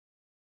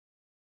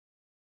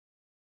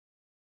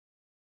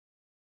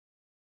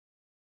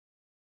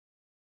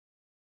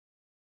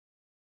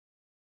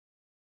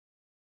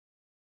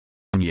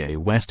Kanye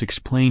West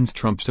explains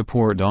Trump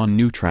support on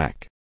new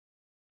track.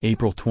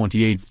 April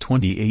 28,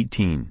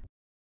 2018.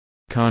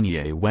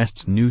 Kanye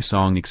West's new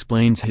song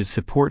explains his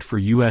support for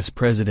U.S.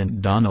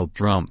 President Donald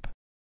Trump.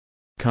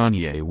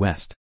 Kanye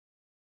West.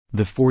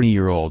 The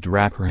 40-year-old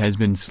rapper has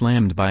been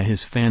slammed by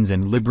his fans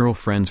and liberal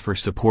friends for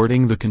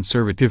supporting the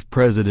conservative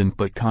president,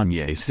 but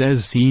Kanye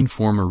says seeing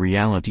former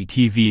reality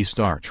TV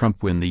star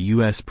Trump win the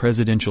U.S.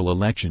 presidential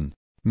election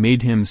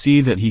made him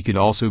see that he could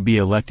also be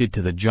elected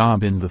to the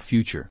job in the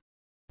future.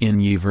 In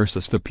Ye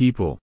vs. the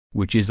People,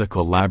 which is a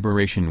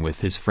collaboration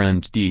with his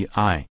friend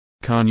D.I.,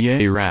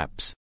 Kanye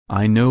raps,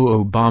 "I know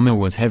Obama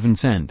was heaven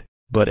sent,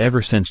 but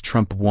ever since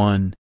Trump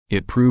won,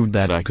 it proved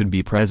that I could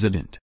be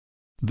president."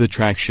 The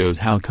track shows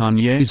how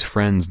Kanye's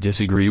friends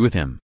disagree with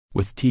him,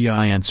 with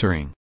T.I.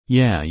 answering,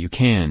 "Yeah you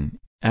can,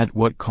 at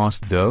what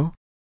cost though?"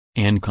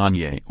 And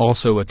Kanye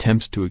also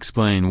attempts to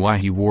explain why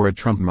he wore a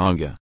Trump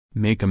MAGA,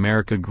 "Make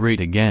America Great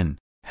Again,"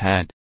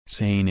 hat,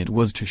 saying it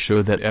was to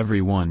show that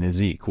everyone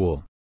is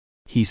equal.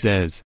 He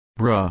says,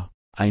 "Bruh,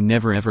 I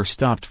never ever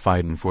stopped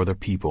fighting for the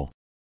people.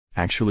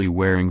 Actually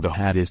wearing the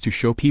hat is to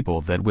show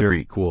people that we're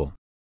equal."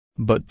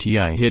 But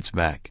T.I. hits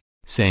back,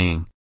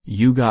 saying,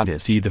 "You gotta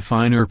see the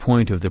finer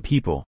point of the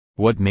people,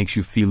 what makes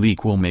you feel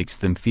equal makes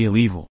them feel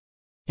evil."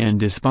 And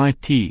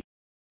despite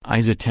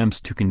T.I.'s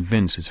attempts to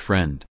convince his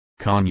friend,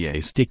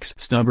 Kanye sticks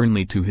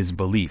stubbornly to his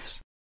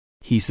beliefs.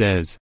 He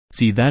says,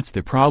 "See, that's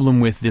the problem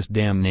with this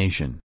damn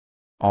nation.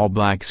 All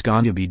blacks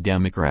gotta be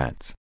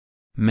Democrats.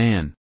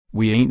 Man,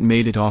 we ain't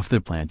made it off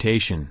the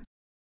plantation.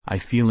 I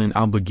feel an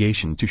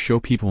obligation to show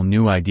people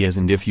new ideas,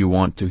 and if you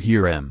want to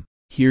hear 'em,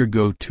 here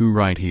go two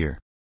right here.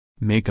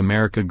 Make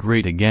America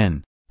Great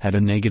Again had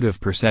a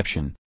negative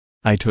perception.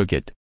 I took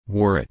it,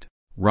 wore it,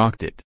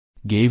 rocked it,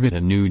 gave it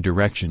a new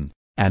direction,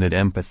 added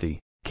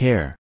empathy,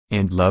 care,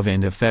 and love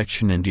and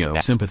affection and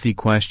sympathy,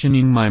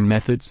 questioning my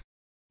methods.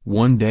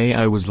 One day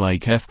I was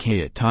like, FK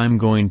it, I'm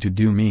going to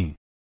do me.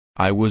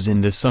 I was in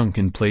the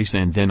sunken place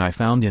and then I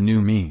found a new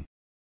me."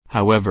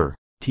 However,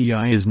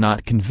 T.I. is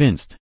not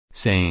convinced,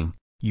 saying,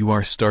 "You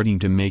are starting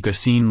to make a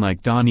scene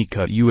like Donnie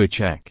cut you a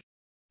check."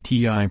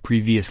 T.I.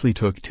 previously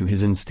took to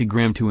his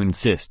Instagram to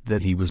insist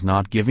that he was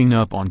not giving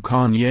up on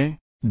Kanye,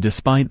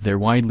 despite their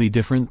widely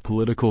different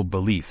political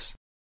beliefs.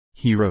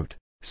 He wrote,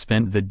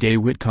 "Spent the day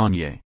with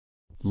Kanye.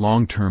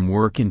 Long-term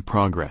work in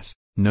progress,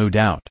 no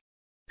doubt.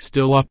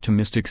 Still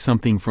optimistic,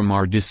 something from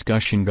our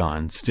discussion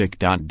gone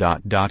stick.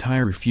 I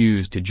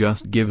refuse to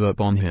just give up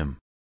on him.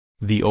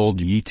 The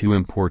old ye too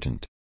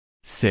important.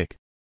 Sick."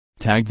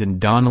 Tagged in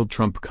Donald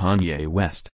Trump, Kanye West.